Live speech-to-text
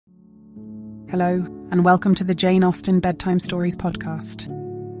Hello, and welcome to the Jane Austen Bedtime Stories podcast.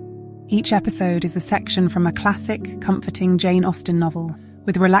 Each episode is a section from a classic, comforting Jane Austen novel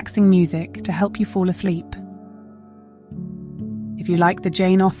with relaxing music to help you fall asleep. If you like the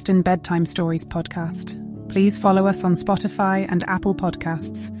Jane Austen Bedtime Stories podcast, please follow us on Spotify and Apple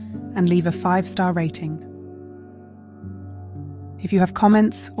Podcasts and leave a 5-star rating. If you have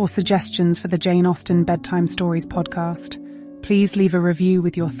comments or suggestions for the Jane Austen Bedtime Stories podcast, please leave a review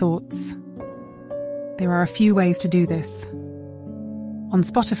with your thoughts. There are a few ways to do this. On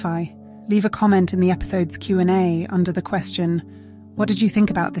Spotify, leave a comment in the episode's Q&A under the question, "What did you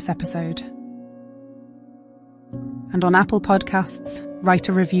think about this episode?" And on Apple Podcasts, write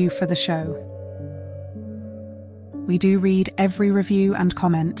a review for the show. We do read every review and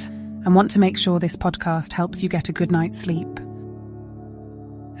comment and want to make sure this podcast helps you get a good night's sleep.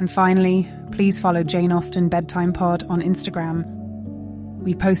 And finally, please follow Jane Austen Bedtime Pod on Instagram.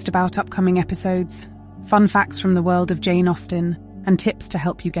 We post about upcoming episodes, fun facts from the world of Jane Austen, and tips to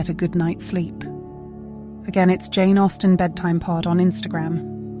help you get a good night's sleep. Again, it's Jane Austen Bedtime Pod on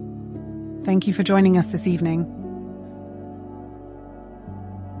Instagram. Thank you for joining us this evening.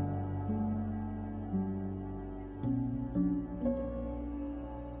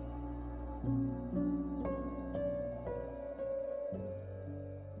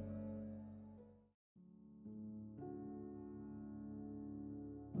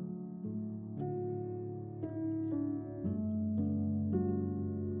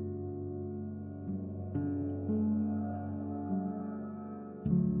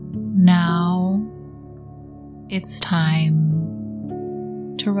 Now it's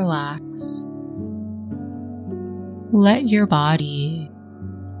time to relax. Let your body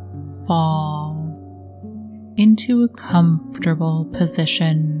fall into a comfortable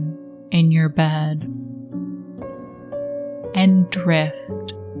position in your bed and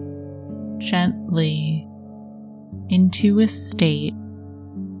drift gently into a state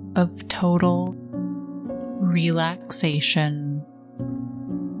of total relaxation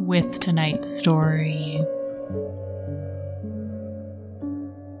with tonight's story.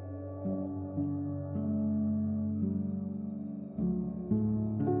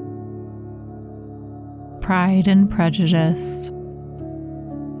 Pride and Prejudice.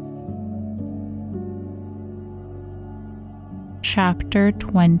 Chapter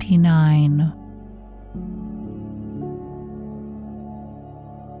 29.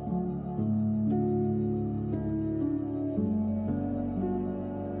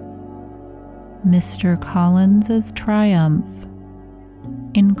 Mr. Collins's triumph,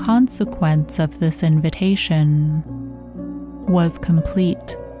 in consequence of this invitation, was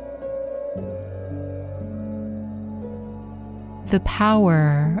complete. The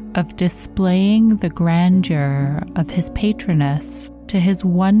power of displaying the grandeur of his patroness to his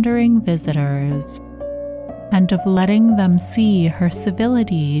wondering visitors, and of letting them see her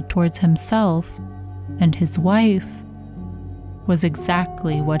civility towards himself and his wife, was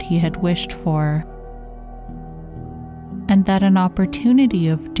exactly what he had wished for, and that an opportunity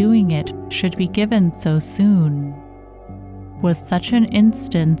of doing it should be given so soon was such an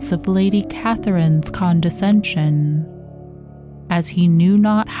instance of Lady Catherine's condescension as he knew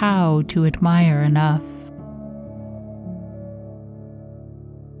not how to admire enough.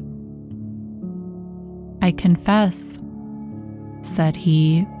 "I confess," said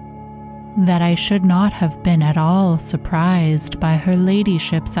he, "that I should not have been at all surprised by her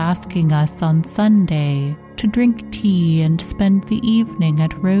ladyship's asking us on Sunday to drink tea and spend the evening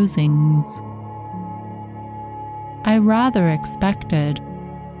at Rosings. I rather expected,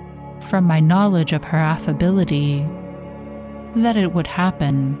 from my knowledge of her affability, that it would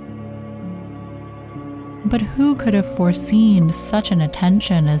happen. But who could have foreseen such an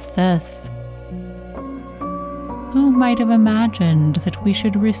attention as this? Who might have imagined that we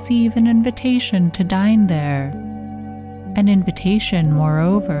should receive an invitation to dine there? An invitation,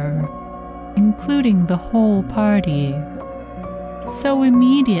 moreover, including the whole party, so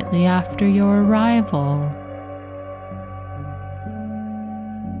immediately after your arrival.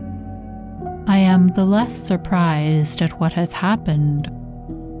 I am the less surprised at what has happened,"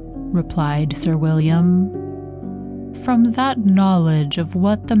 replied Sir William, "from that knowledge of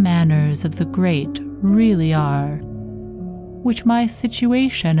what the manners of the great really are, which my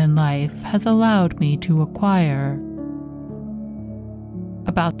situation in life has allowed me to acquire.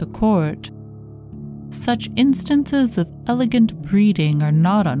 About the court, such instances of elegant breeding are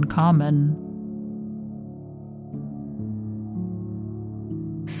not uncommon.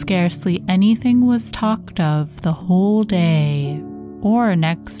 Scarcely anything was talked of the whole day or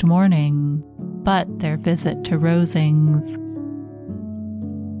next morning but their visit to Rosings.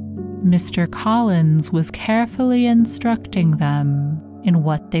 Mr. Collins was carefully instructing them in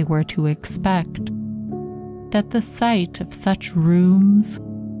what they were to expect, that the sight of such rooms,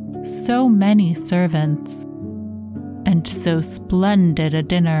 so many servants, and so splendid a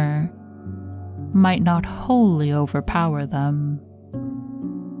dinner might not wholly overpower them.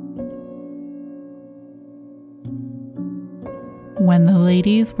 When the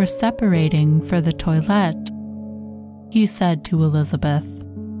ladies were separating for the toilette, he said to Elizabeth,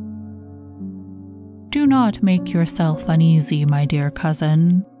 "Do not make yourself uneasy, my dear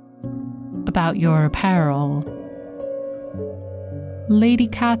cousin, about your apparel. Lady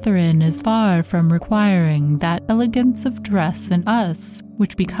Catherine is far from requiring that elegance of dress in us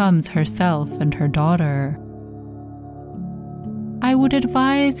which becomes herself and her daughter. I would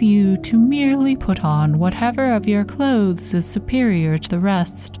advise you to merely put on whatever of your clothes is superior to the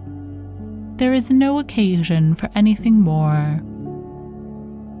rest. There is no occasion for anything more.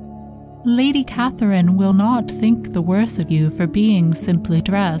 Lady Catherine will not think the worse of you for being simply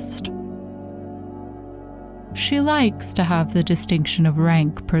dressed. She likes to have the distinction of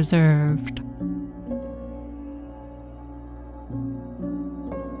rank preserved."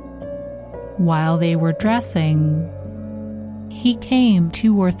 While they were dressing, he came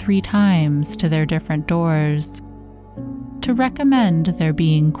 2 or 3 times to their different doors to recommend their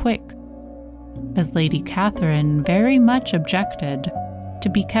being quick, as Lady Catherine very much objected to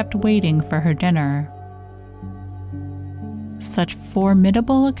be kept waiting for her dinner. Such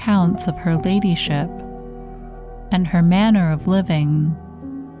formidable accounts of her ladyship and her manner of living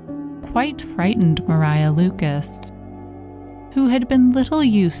quite frightened Maria Lucas, who had been little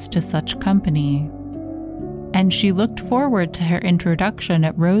used to such company, and she looked forward to her introduction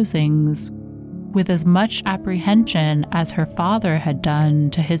at Rosings with as much apprehension as her father had done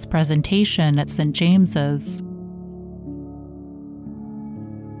to his presentation at St. James's.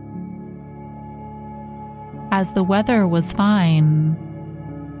 As the weather was fine,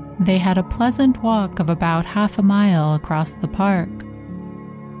 they had a pleasant walk of about half a mile across the park.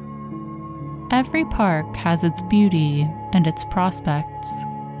 Every park has its beauty and its prospects,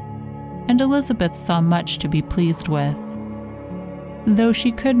 and Elizabeth saw much to be pleased with, though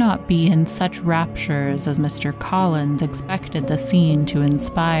she could not be in such raptures as Mr. Collins expected the scene to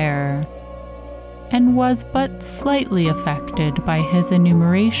inspire, and was but slightly affected by his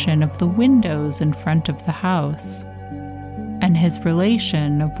enumeration of the windows in front of the house, and his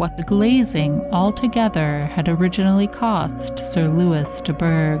relation of what the glazing altogether had originally cost Sir Louis de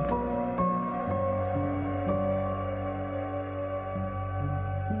Bourgh.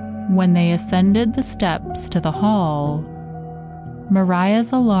 When they ascended the steps to the hall,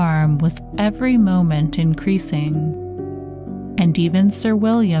 Maria's alarm was every moment increasing, and even Sir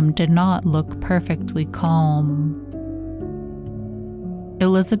William did not look perfectly calm.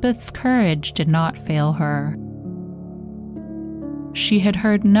 Elizabeth's courage did not fail her. She had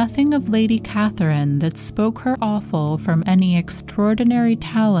heard nothing of Lady Catherine that spoke her awful from any extraordinary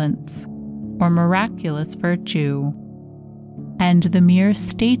talents or miraculous virtue, and the mere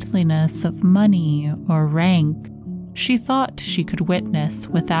stateliness of money or rank she thought she could witness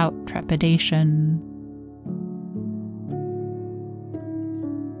without trepidation.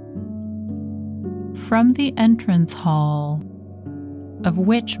 From the entrance hall, of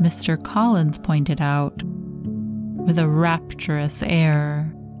which Mr. Collins pointed out, with a rapturous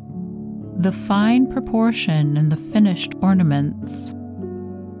air, the fine proportion and the finished ornaments,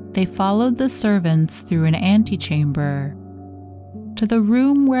 they followed the servants through an antechamber to the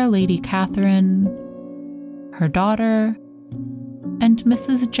room where Lady Catherine, her daughter, and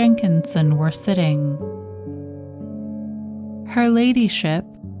Mrs. Jenkinson were sitting. Her ladyship,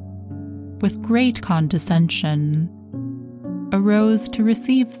 with great condescension, arose to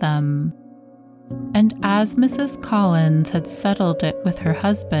receive them, and as Mrs. Collins had settled it with her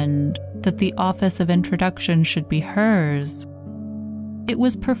husband that the office of introduction should be hers, it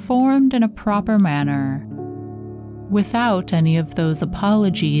was performed in a proper manner, without any of those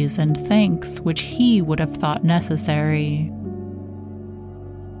apologies and thanks which he would have thought necessary.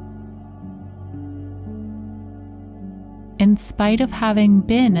 In spite of having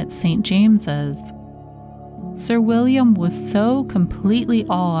been at St. James's, Sir William was so completely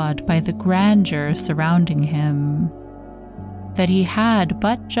awed by the grandeur surrounding him that he had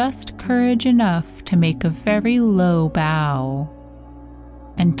but just courage enough to make a very low bow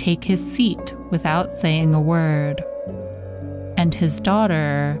and take his seat without saying a word, and his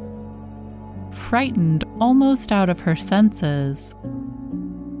daughter, frightened almost out of her senses,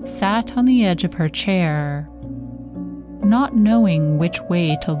 sat on the edge of her chair, not knowing which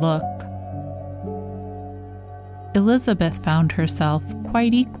way to look. Elizabeth found herself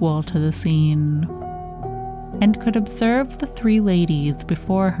quite equal to the scene, and could observe the three ladies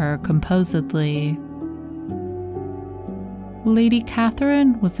before her composedly. Lady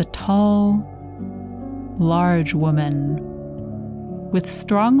Catherine was a tall, large woman, with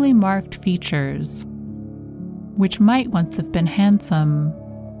strongly marked features, which might once have been handsome.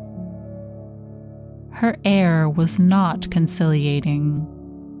 Her air was not conciliating,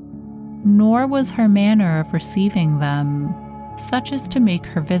 nor was her manner of receiving them such as to make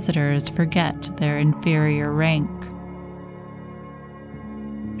her visitors forget their inferior rank.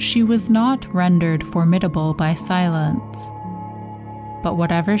 She was not rendered formidable by silence, but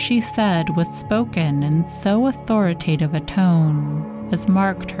whatever she said was spoken in so authoritative a tone as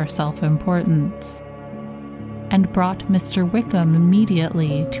marked her self-importance, and brought Mr. Wickham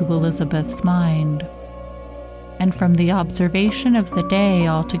immediately to Elizabeth's mind. And from the observation of the day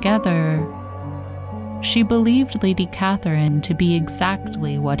altogether, she believed Lady Catherine to be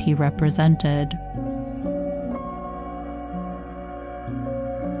exactly what he represented.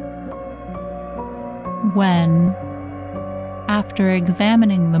 When, after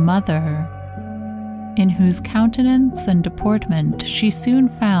examining the mother, in whose countenance and deportment she soon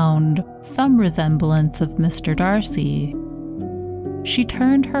found some resemblance of Mr. Darcy, she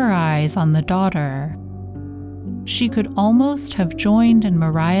turned her eyes on the daughter, she could almost have joined in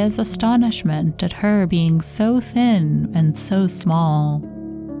Maria's astonishment at her being so thin and so small.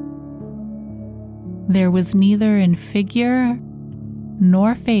 There was neither in figure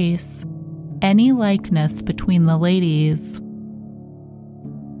nor face any likeness between the ladies.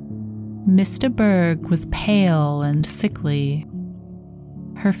 Miss de Bourgh was pale and sickly.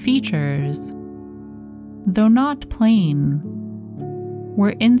 Her features, though not plain,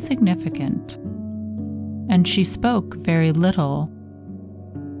 were insignificant, and she spoke very little,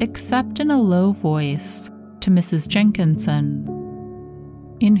 except in a low voice to Mrs. Jenkinson,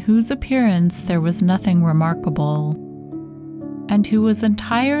 in whose appearance there was nothing remarkable, and who was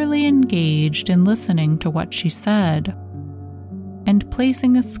entirely engaged in listening to what she said, and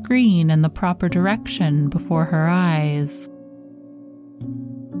placing a screen in the proper direction before her eyes.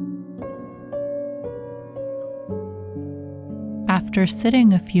 After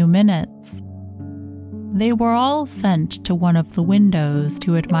sitting a few minutes, they were all sent to one of the windows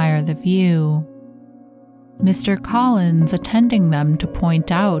to admire the view, Mr. Collins attending them to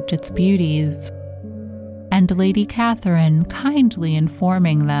point out its beauties, and Lady Catherine kindly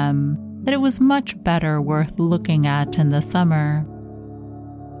informing them that it was much better worth looking at in the summer.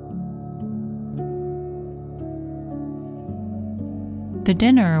 The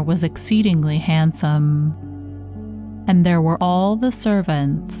dinner was exceedingly handsome, and there were all the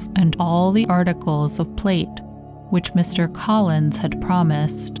servants and all the articles of plate which Mr. Collins had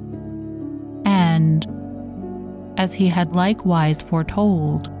promised, and, as he had likewise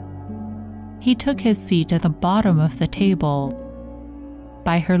foretold, he took his seat at the bottom of the table,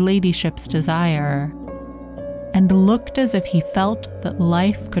 by her ladyship's desire, and looked as if he felt that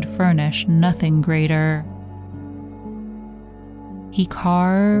life could furnish nothing greater. He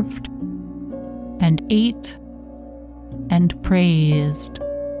carved, and ate, and praised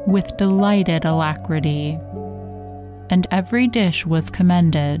with delighted alacrity, and every dish was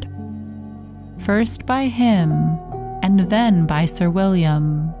commended, first by him and then by Sir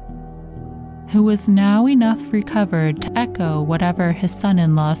William, who was now enough recovered to echo whatever his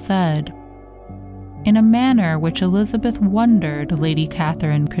son-in-law said, in a manner which Elizabeth wondered Lady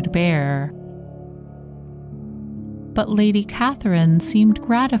Catherine could bear. But Lady Catherine seemed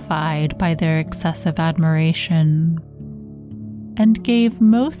gratified by their excessive admiration, and gave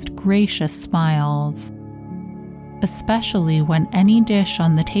most gracious smiles, especially when any dish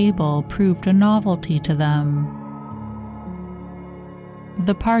on the table proved a novelty to them.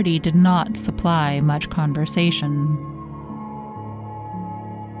 The party did not supply much conversation.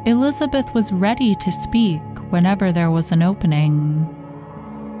 Elizabeth was ready to speak whenever there was an opening,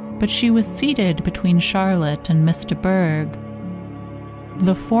 but she was seated between Charlotte and Miss de Bourgh,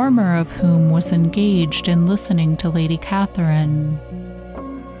 the former of whom was engaged in listening to Lady Catherine,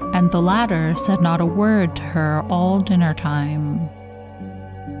 and the latter said not a word to her all dinner time.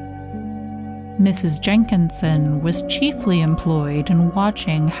 Mrs. Jenkinson was chiefly employed in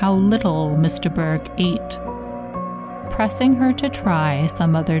watching how little Miss de Bourgh ate, pressing her to try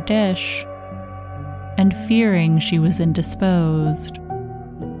some other dish, and fearing she was indisposed.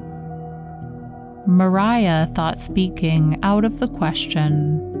 Maria thought speaking out of the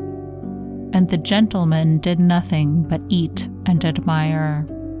question, and the gentlemen did nothing but eat and admire.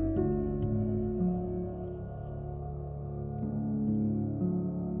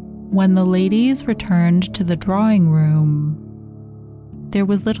 When the ladies returned to the drawing room, there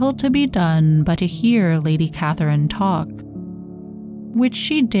was little to be done but to hear Lady Catherine talk, which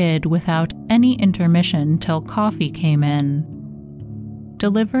she did without any intermission till coffee came in,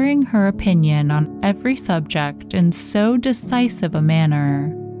 delivering her opinion on every subject in so decisive a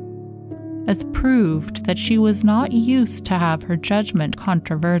manner as proved that she was not used to have her judgment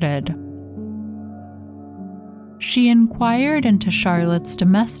controverted. She inquired into Charlotte's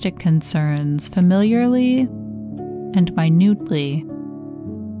domestic concerns familiarly and minutely,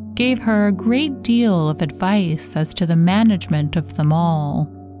 gave her a great deal of advice as to the management of them all,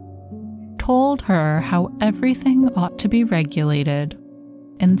 told her how everything ought to be regulated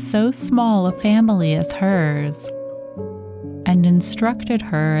in so small a family as hers, and instructed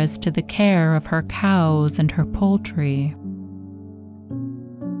her as to the care of her cows and her poultry.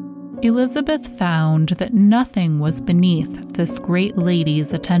 Elizabeth found that nothing was beneath this great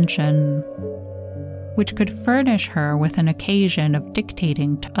lady's attention, which could furnish her with an occasion of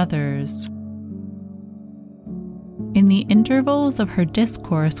dictating to others. In the intervals of her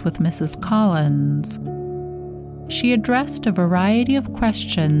discourse with Mrs. Collins, she addressed a variety of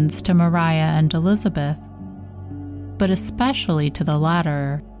questions to Maria and Elizabeth, but especially to the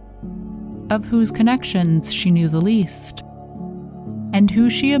latter, of whose connections she knew the least, and who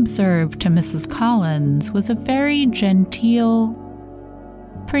she observed to Mrs. Collins was a very genteel,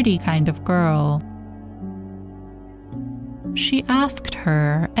 pretty kind of girl. She asked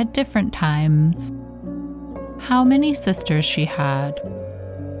her at different times how many sisters she had,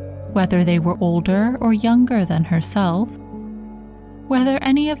 whether they were older or younger than herself, whether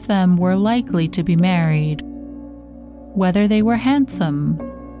any of them were likely to be married, whether they were handsome,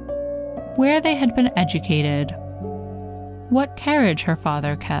 where they had been educated, what carriage her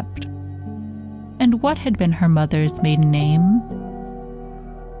father kept, and what had been her mother's maiden name.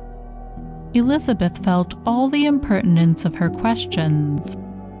 Elizabeth felt all the impertinence of her questions,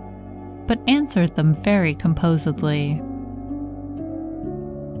 but answered them very composedly.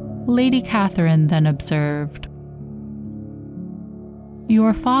 Lady Catherine then observed,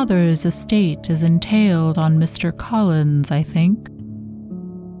 "Your father's estate is entailed on Mr. Collins, I think.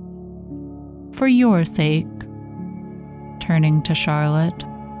 For your sake," turning to Charlotte,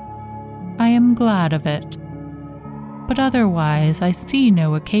 "I am glad of it, but otherwise I see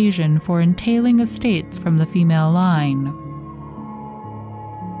no occasion for entailing estates from the female line.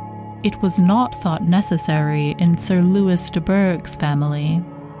 It was not thought necessary in Sir Louis de Bourgh's family.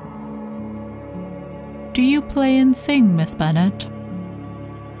 Do you play and sing, Miss Bennet?"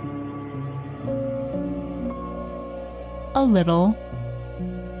 "A little."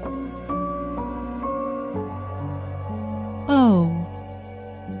 "Oh,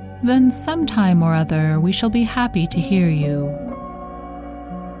 then some time or other we shall be happy to hear you.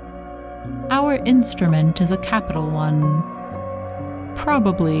 Our instrument is a capital one,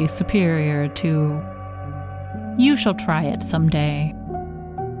 probably superior to... You shall try it some day.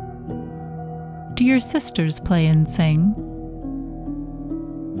 Do your sisters play and sing?"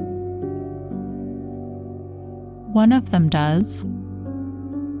 "One of them does."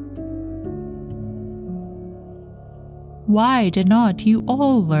 "Why did not you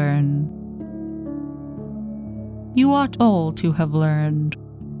all learn?" "You ought all to have learned.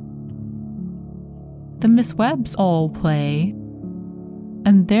 The Miss Webbs all play,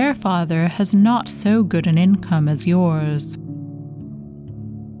 and their father has not so good an income as yours.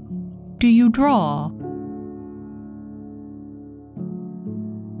 Do you draw?"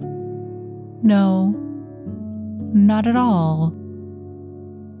 "No, not at all."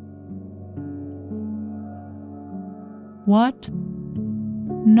 "What?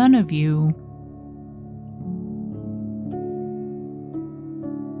 None of you?"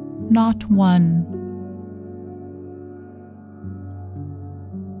 "Not one."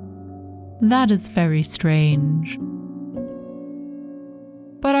 "That is very strange.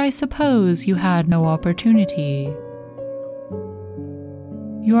 But I suppose you had no opportunity.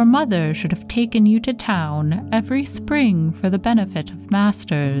 Your mother should have taken you to town every spring for the benefit of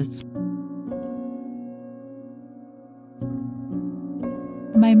masters."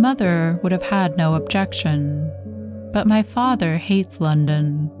 "My mother would have had no objection, but my father hates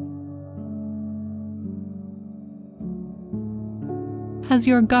London." "Has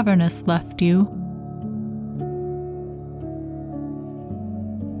your governess left you?"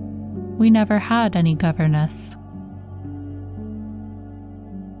 "We never had any governess."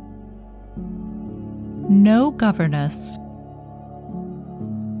 "No governess?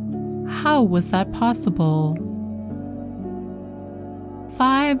 How was that possible?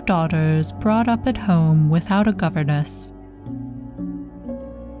 5 daughters brought up at home without a governess.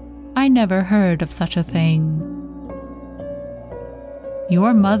 I never heard of such a thing.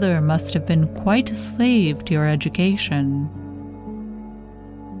 Your mother must have been quite a slave to your education.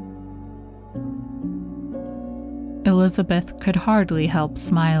 Elizabeth could hardly help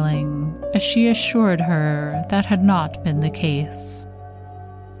smiling as she assured her that had not been the case.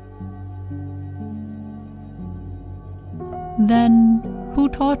 Then, who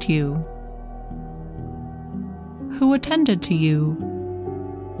taught you? Who attended to you?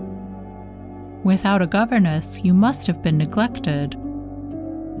 Without a governess, you must have been neglected.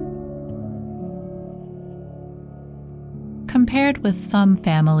 Compared with some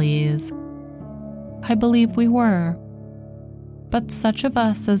families, I believe we were, but such of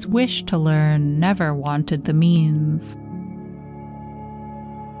us as wished to learn never wanted the means.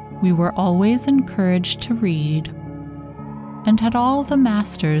 We were always encouraged to read and had all the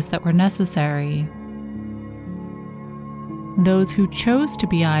masters that were necessary. Those who chose to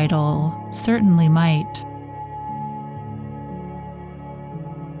be idle certainly might.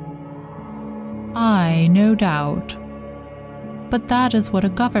 I, no doubt, but that is what a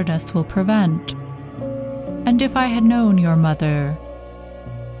governess will prevent. And if I had known your mother,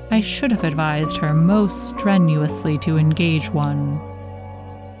 I should have advised her most strenuously to engage one.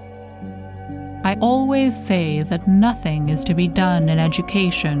 I always say that nothing is to be done in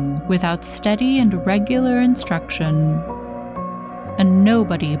education without steady and regular instruction, and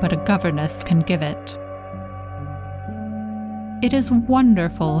nobody but a governess can give it. It is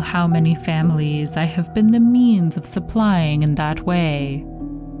wonderful how many families I have been the means of supplying in that way.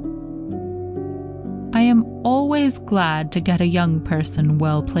 I am always glad to get a young person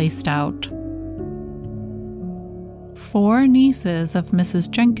well placed out. 4 nieces of Mrs.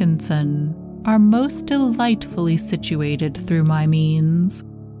 Jenkinson are most delightfully situated through my means,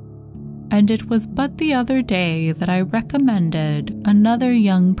 and it was but the other day that I recommended another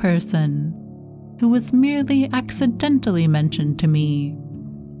young person who was merely accidentally mentioned to me,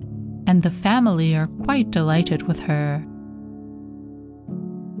 and the family are quite delighted with her.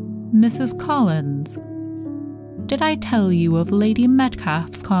 Mrs. Collins, did I tell you of Lady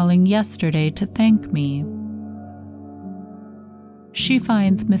Metcalfe's calling yesterday to thank me? She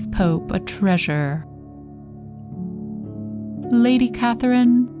finds Miss Pope a treasure. Lady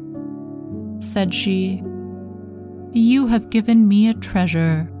Catherine, said she, you have given me a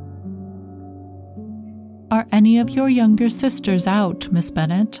treasure. Are any of your younger sisters out, Miss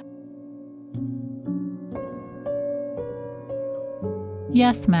Bennet?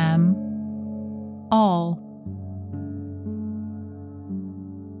 Yes, ma'am. All.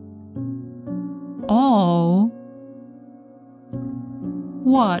 All?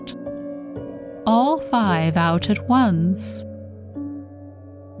 What? All 5 out at once?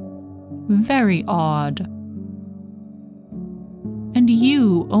 Very odd. And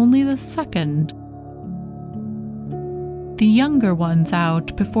you only the second. The younger ones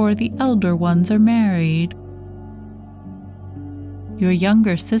out before the elder ones are married. Your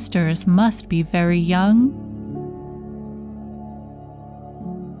younger sisters must be very young?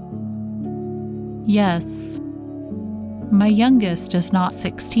 Yes. My youngest is not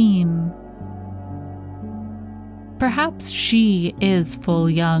 16. Perhaps she is full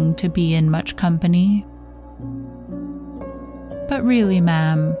young to be in much company. But really,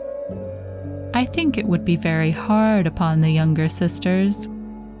 ma'am, I think it would be very hard upon the younger sisters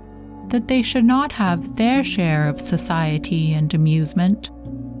that they should not have their share of society and amusement,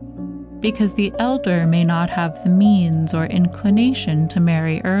 because the elder may not have the means or inclination to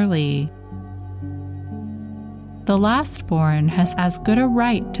marry early. The last-born has as good a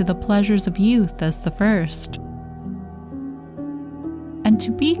right to the pleasures of youth as the first. And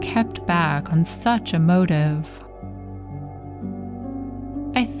to be kept back on such a motive,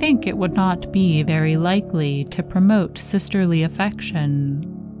 I think it would not be very likely to promote sisterly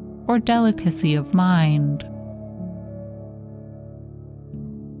affection or delicacy of mind.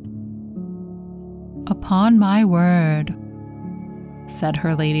 Upon my word, said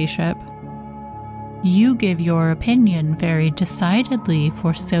her ladyship, you give your opinion very decidedly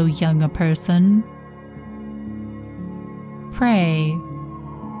for so young a person. Pray,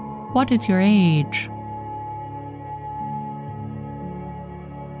 what is your age?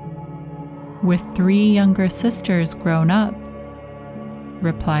 With 3 younger sisters grown up,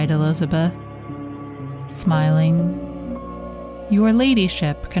 replied Elizabeth, smiling, your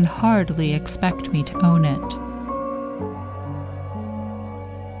ladyship can hardly expect me to own it.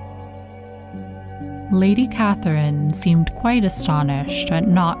 Lady Catherine seemed quite astonished at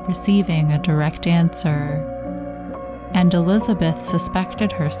not receiving a direct answer, and Elizabeth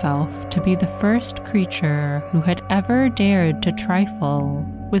suspected herself to be the first creature who had ever dared to trifle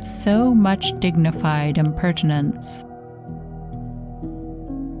with so much dignified impertinence.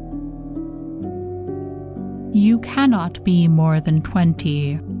 You cannot be more than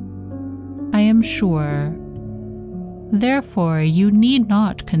 20, I am sure. Therefore, you need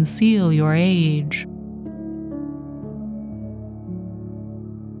not conceal your age.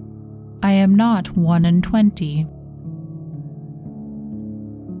 I am not 21.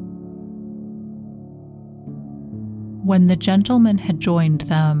 When the gentleman had joined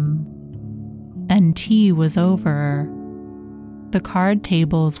them, and tea was over, the card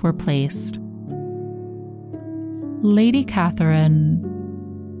tables were placed. Lady Catherine,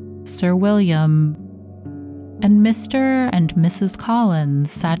 Sir William, and Mr. and Mrs.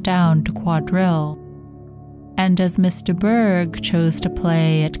 Collins sat down to quadrille, and as Miss de Bourgh chose to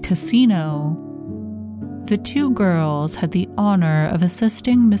play at casino, the two girls had the honor of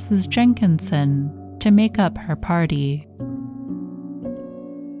assisting Mrs. Jenkinson to make up her party.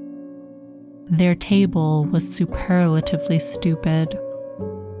 Their table was superlatively stupid.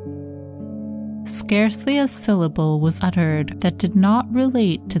 Scarcely a syllable was uttered that did not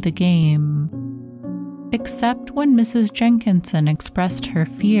relate to the game, except when Mrs. Jenkinson expressed her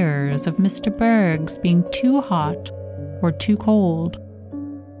fears of Miss de Bourgh's being too hot or too cold,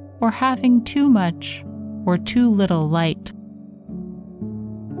 or having too much or too little light.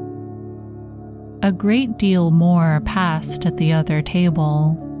 A great deal more passed at the other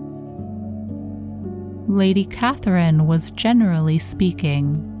table. Lady Catherine was generally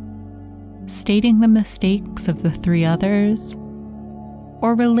speaking, stating the mistakes of the three others,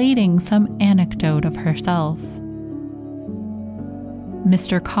 or relating some anecdote of herself.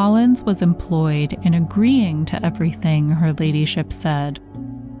 Mr. Collins was employed in agreeing to everything her ladyship said,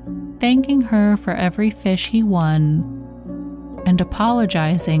 thanking her for every fish he won, and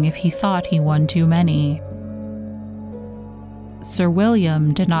apologizing if he thought he won too many. Sir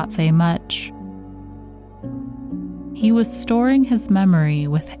William did not say much. He was storing his memory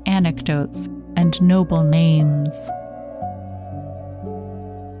with anecdotes and noble names.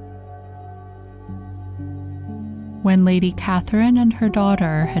 When Lady Catherine and her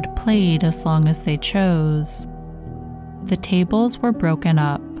daughter had played as long as they chose, the tables were broken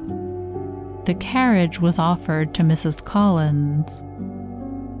up. The carriage was offered to Mrs. Collins,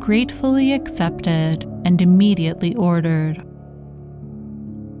 gratefully accepted and immediately ordered.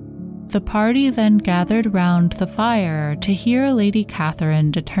 The party then gathered round the fire to hear Lady Catherine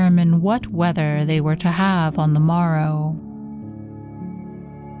determine what weather they were to have on the morrow.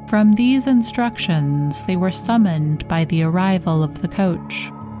 From these instructions they were summoned by the arrival of the coach,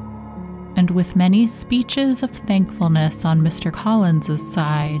 and with many speeches of thankfulness on Mr. Collins's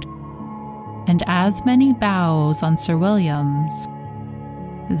side, and as many bows on Sir William's,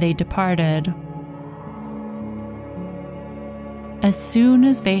 they departed. As soon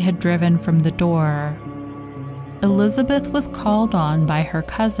as they had driven from the door, Elizabeth was called on by her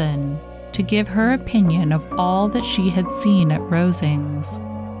cousin to give her opinion of all that she had seen at Rosings,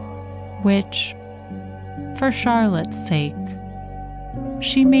 which, for Charlotte's sake,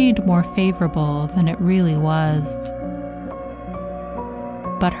 she made more favorable than it really was.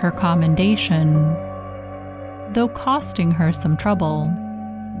 But her commendation, though costing her some trouble,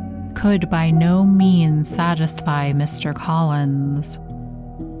 could by no means satisfy Mr. Collins,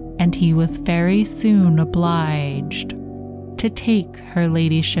 and he was very soon obliged to take her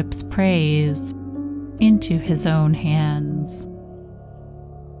ladyship's praise into his own hands.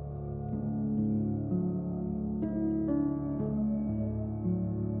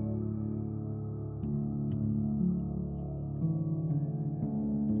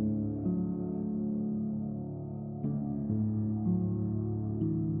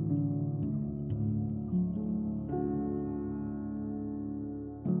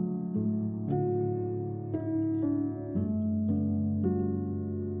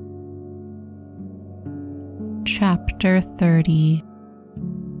 Chapter 30.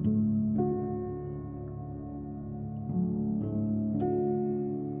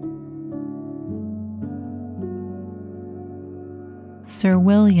 Sir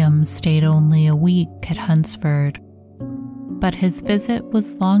William stayed only a week at Hunsford, but his visit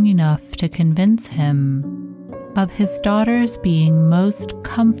was long enough to convince him of his daughter's being most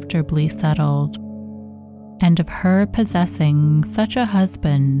comfortably settled, and of her possessing such a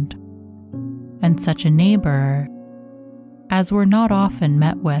husband and such a neighbor as were not often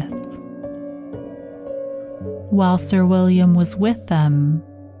met with. While Sir William was with them,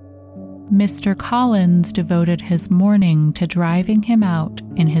 Mr. Collins devoted his morning to driving him out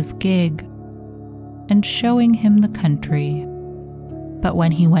in his gig and showing him the country. But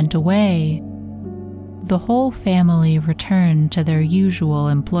when he went away, the whole family returned to their usual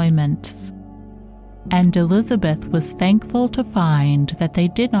employments, and Elizabeth was thankful to find that they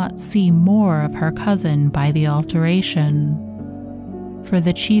did not see more of her cousin by the alteration, for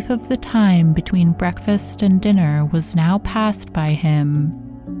the chief of the time between breakfast and dinner was now passed by him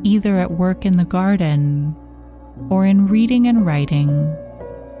either at work in the garden or in reading and writing,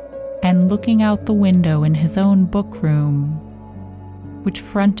 and looking out the window in his own book room, which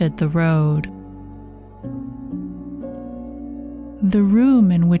fronted the road. The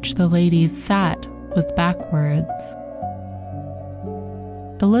room in which the ladies sat was backwards.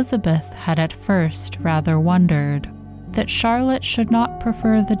 Elizabeth had at first rather wondered that Charlotte should not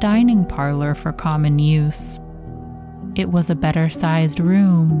prefer the dining parlor for common use. It was a better-sized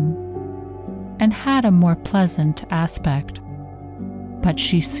room and had a more pleasant aspect. But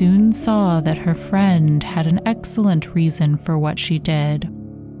she soon saw that her friend had an excellent reason for what she did,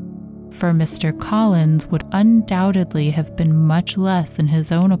 for Mr. Collins would undoubtedly have been much less in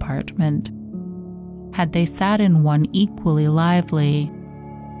his own apartment had they sat in one equally lively,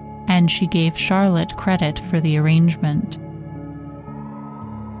 and she gave Charlotte credit for the arrangement.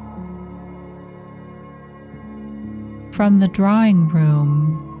 From the drawing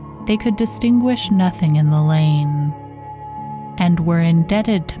room, they could distinguish nothing in the lane, and were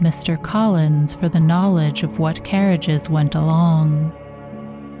indebted to Mr. Collins for the knowledge of what carriages went along,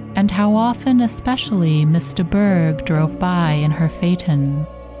 and how often especially Miss de Bourgh drove by in her phaeton,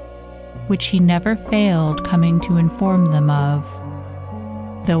 which he never failed coming to inform them of,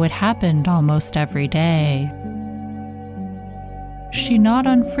 though it happened almost every day. She not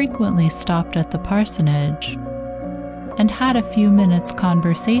unfrequently stopped at the parsonage, and had a few minutes'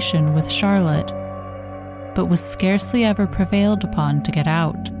 conversation with Charlotte, but was scarcely ever prevailed upon to get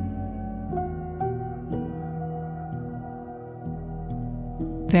out.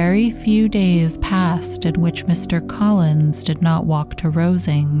 Very few days passed in which Mr. Collins did not walk to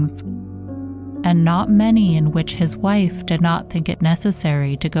Rosings, and not many in which his wife did not think it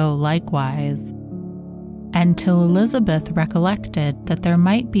necessary to go likewise, until Elizabeth recollected that there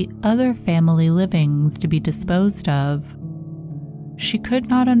might be other family livings to be disposed of. She could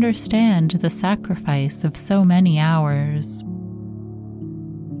not understand the sacrifice of so many hours.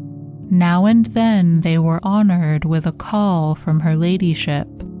 Now and then they were honored with a call from her ladyship,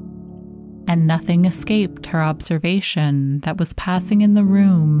 and nothing escaped her observation that was passing in the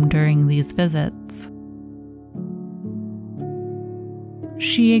room during these visits.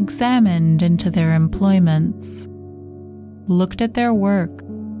 She examined into their employments, looked at their work,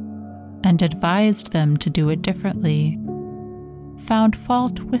 and advised them to do it differently, found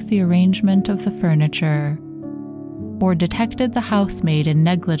fault with the arrangement of the furniture, or detected the housemaid in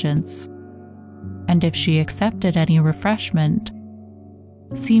negligence, and if she accepted any refreshment,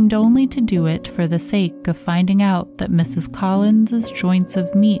 seemed only to do it for the sake of finding out that Mrs. Collins's joints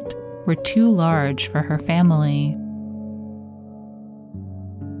of meat were too large for her family.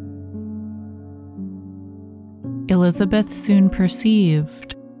 Elizabeth soon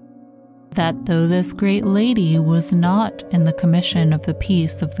perceived that though this great lady was not in the commission of the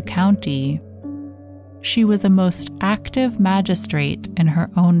peace of the county, she was a most active magistrate in her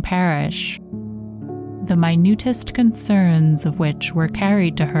own parish, the minutest concerns of which were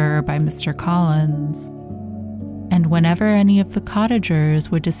carried to her by Mr. Collins, and whenever any of the cottagers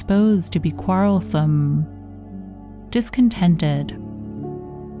were disposed to be quarrelsome, discontented,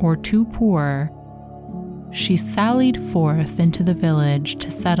 or too poor, she sallied forth into the village to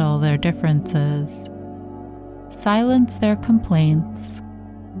settle their differences, silence their complaints,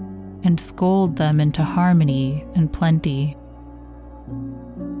 and scold them into harmony and plenty.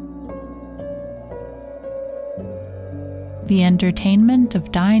 The entertainment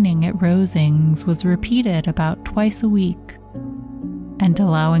of dining at Rosings was repeated about twice a week, and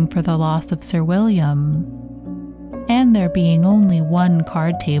allowing for the loss of Sir William, and there being only one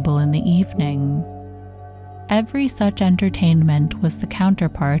card table in the evening, every such entertainment was the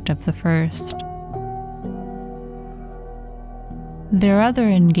counterpart of the first. Their other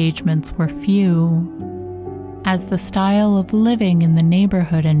engagements were few, as the style of living in the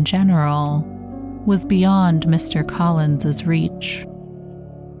neighborhood in general was beyond Mr. Collins's reach.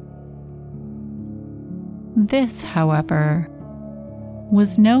 This, however,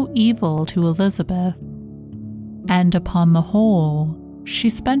 was no evil to Elizabeth, and upon the whole, she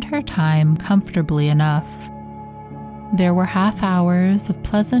spent her time comfortably enough. There were half hours of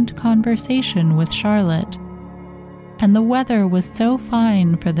pleasant conversation with Charlotte, and the weather was so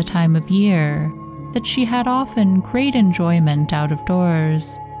fine for the time of year that she had often great enjoyment out of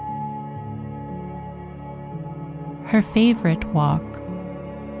doors. Her favorite walk,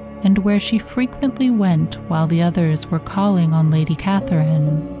 and where she frequently went while the others were calling on Lady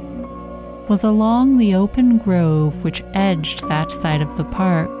Catherine, was along the open grove which edged that side of the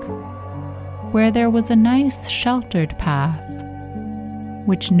park, where there was a nice sheltered path,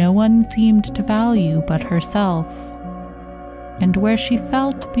 which no one seemed to value but herself, and where she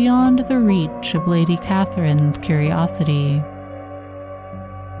felt beyond the reach of Lady Catherine's curiosity.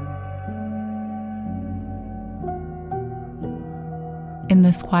 In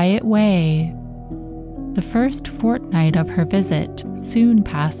this quiet way, the first fortnight of her visit soon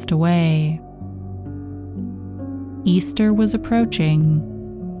passed away. Easter was approaching,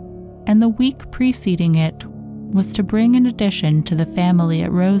 and the week preceding it was to bring an addition to the family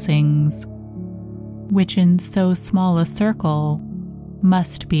at Rosings, which in so small a circle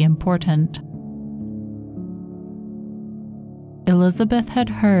must be important. Elizabeth had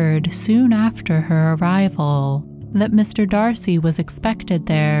heard soon after her arrival that Mr. Darcy was expected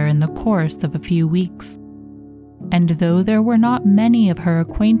there in the course of a few weeks, and though there were not many of her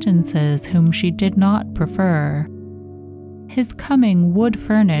acquaintances whom she did not prefer, his coming would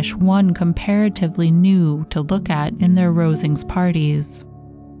furnish one comparatively new to look at in their Rosings parties,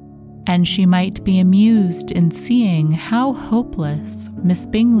 and she might be amused in seeing how hopeless Miss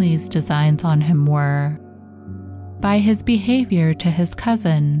Bingley's designs on him were, by his behavior to his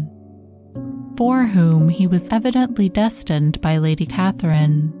cousin, for whom he was evidently destined by Lady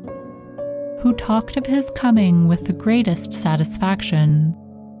Catherine, who talked of his coming with the greatest satisfaction,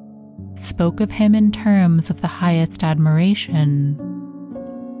 spoke of him in terms of the highest admiration,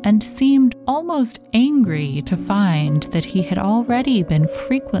 and seemed almost angry to find that he had already been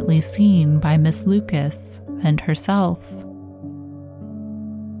frequently seen by Miss Lucas and herself.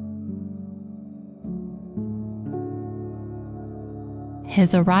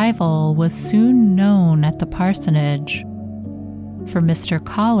 His arrival was soon known at the parsonage, for Mr.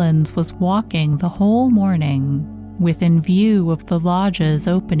 Collins was walking the whole morning within view of the lodges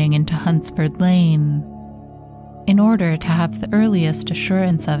opening into Hunsford Lane, in order to have the earliest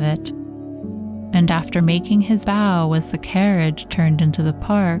assurance of it, and after making his bow as the carriage turned into the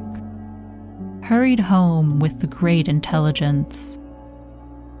park, hurried home with the great intelligence.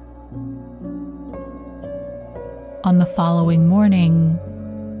 On the following morning,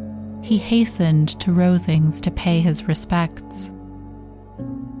 he hastened to Rosings to pay his respects.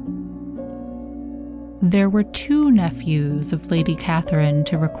 There were 2 nephews of Lady Catherine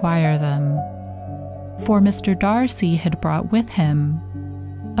to require them, for Mr. Darcy had brought with him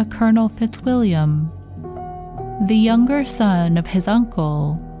a Colonel Fitzwilliam, the younger son of his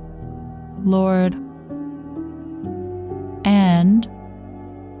uncle, Lord, and,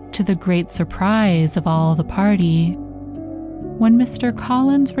 to the great surprise of all the party, when Mr.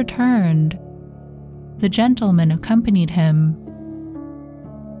 Collins returned, the gentleman accompanied him.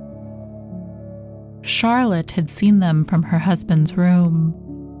 Charlotte had seen them from her husband's room,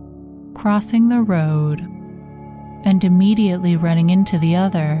 crossing the road, and immediately running into the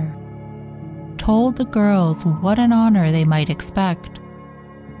other, told the girls what an honor they might expect,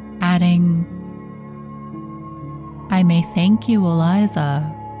 adding, "I may thank you,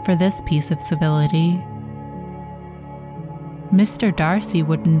 Eliza, for this piece of civility. Mr. Darcy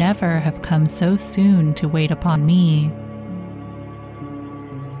would never have come so soon to wait upon me."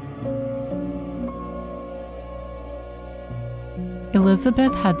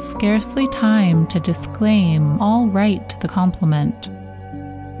 Elizabeth had scarcely time to disclaim all right to the compliment,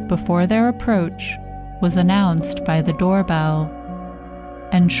 before their approach was announced by the doorbell,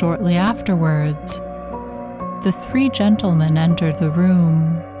 and shortly afterwards, the 3 gentlemen entered the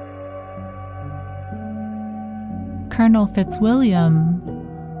room. Colonel Fitzwilliam,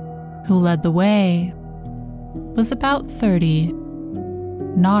 who led the way, was about 30,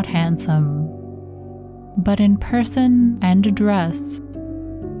 not handsome, but in person and address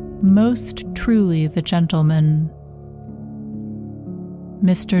most truly the gentleman.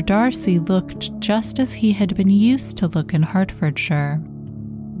 Mr. Darcy looked just as he had been used to look in Hertfordshire,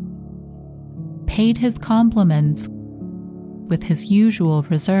 paid his compliments with his usual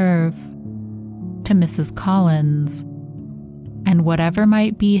reserve to Mrs. Collins, and whatever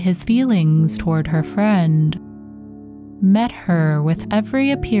might be his feelings toward her friend, met her with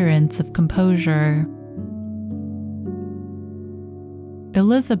every appearance of composure.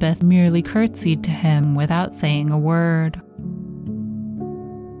 Elizabeth merely curtsied to him without saying a word.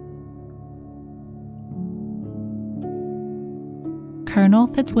 Colonel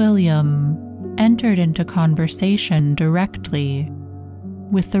Fitzwilliam entered into conversation directly,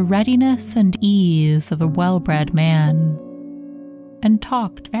 with the readiness and ease of a well-bred man, and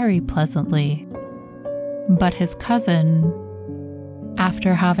talked very pleasantly. But his cousin,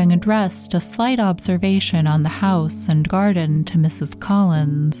 After having addressed a slight observation on the house and garden to Mrs.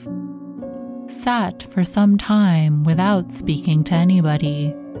 Collins, sat for some time without speaking to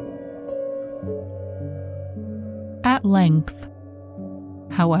anybody. At length,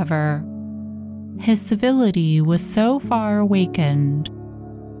 however, his civility was so far awakened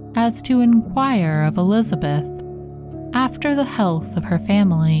as to inquire of Elizabeth after the health of her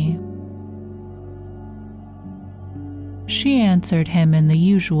family. She answered him in the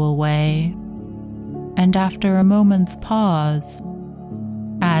usual way, and after a moment's pause,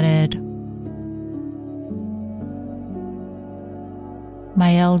 added,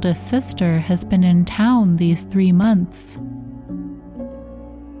 "My eldest sister has been in town these 3 months.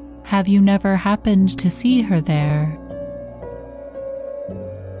 Have you never happened to see her there?"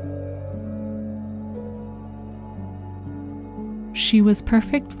 She was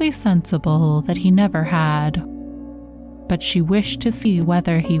perfectly sensible that he never had, but she wished to see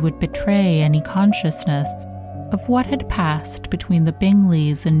whether he would betray any consciousness of what had passed between the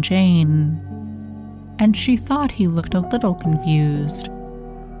Bingleys and Jane, and she thought he looked a little confused,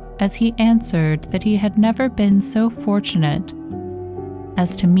 as he answered that he had never been so fortunate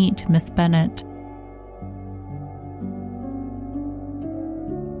as to meet Miss Bennet.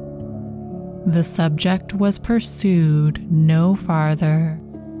 The subject was pursued no farther,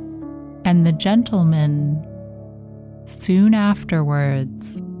 and the gentleman soon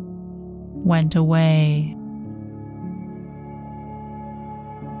afterwards went away.